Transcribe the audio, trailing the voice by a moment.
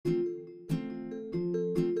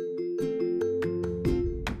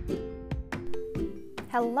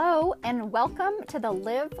Hello and welcome to the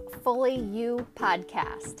Live Fully You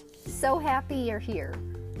podcast. So happy you're here.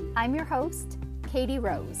 I'm your host, Katie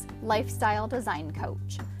Rose, lifestyle design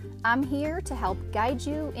coach. I'm here to help guide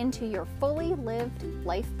you into your fully lived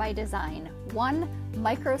life by design, one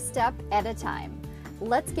micro step at a time.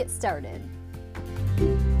 Let's get started.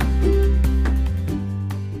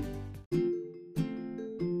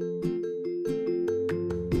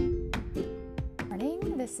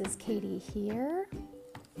 Morning, this is Katie here.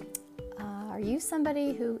 Are you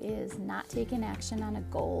somebody who is not taking action on a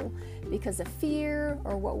goal because of fear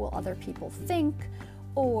or what will other people think?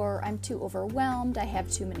 Or I'm too overwhelmed, I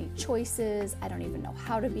have too many choices, I don't even know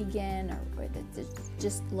how to begin, or it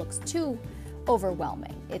just looks too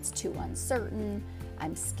overwhelming. It's too uncertain,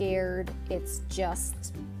 I'm scared, it's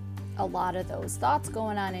just a lot of those thoughts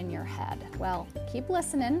going on in your head. Well, keep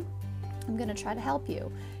listening. I'm going to try to help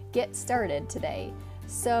you get started today.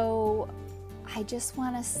 So I just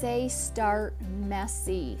want to say, start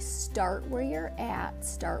messy. Start where you're at.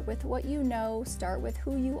 Start with what you know. Start with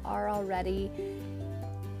who you are already.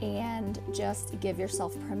 And just give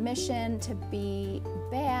yourself permission to be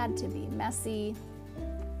bad, to be messy.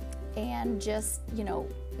 And just,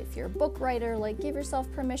 if you're a book writer, give yourself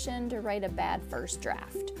permission to write a bad first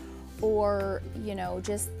draft. Or,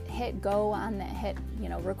 just hit go on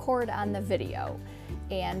record on the video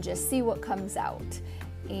and just see what comes out.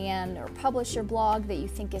 Or publish your blog that you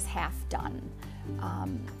think is half done.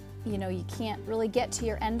 You can't really get to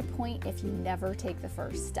your end point if you never take the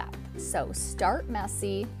first step. So start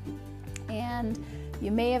messy. And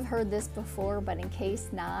you may have heard this before, but in case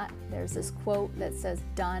not, there's this quote that says,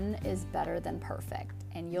 "Done is better than perfect."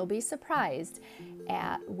 And you'll be surprised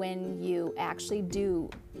at when you actually do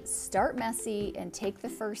start messy and take the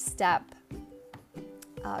first step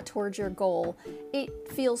towards your goal. It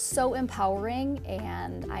feels so empowering,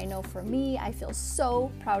 and I know for me, I feel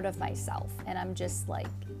so proud of myself, and I'm just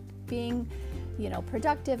being,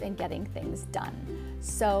 productive and getting things done.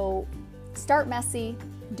 So start messy,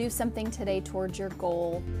 do something today towards your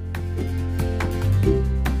goal.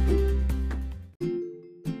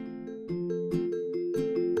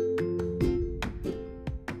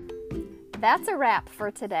 That's a wrap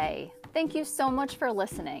for today. Thank you so much for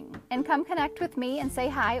listening, and come connect with me and say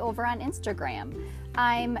hi over on Instagram.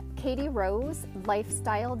 I'm Katie Rose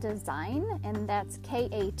Lifestyle Design, and that's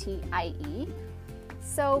Katie.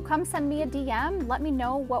 So come send me a DM. Let me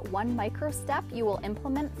know what one micro step you will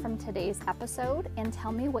implement from today's episode, and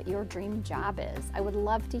tell me what your dream job is. I would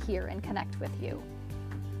love to hear and connect with you.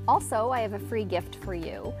 Also, I have a free gift for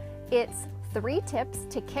you. It's 3 tips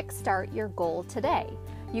to kickstart your goal today.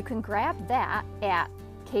 You can grab that at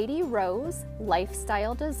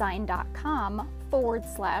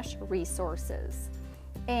katieroselifestyledesign.com/resources.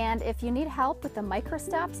 And if you need help with the micro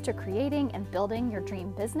steps to creating and building your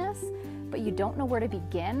dream business, but you don't know where to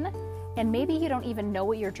begin, and maybe you don't even know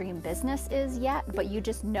what your dream business is yet, but you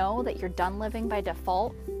just know that you're done living by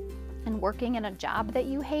default and working in a job that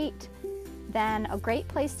you hate, then a great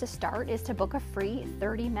place to start is to book a free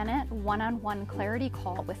 30-minute one-on-one clarity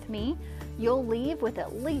call with me. You'll leave with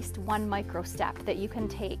at least one micro step that you can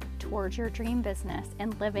take towards your dream business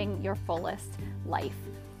and living your fullest life.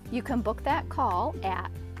 You can book that call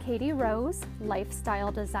at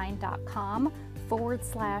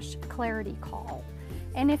katieroselifestyledesign.com/clarity call.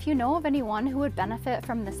 And if you know of anyone who would benefit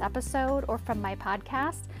from this episode or from my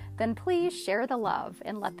podcast, then please share the love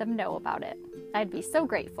and let them know about it. I'd be so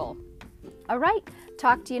grateful. All right,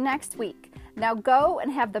 talk to you next week. Now go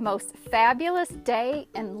and have the most fabulous day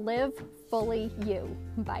and live fully you.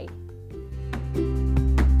 Bye.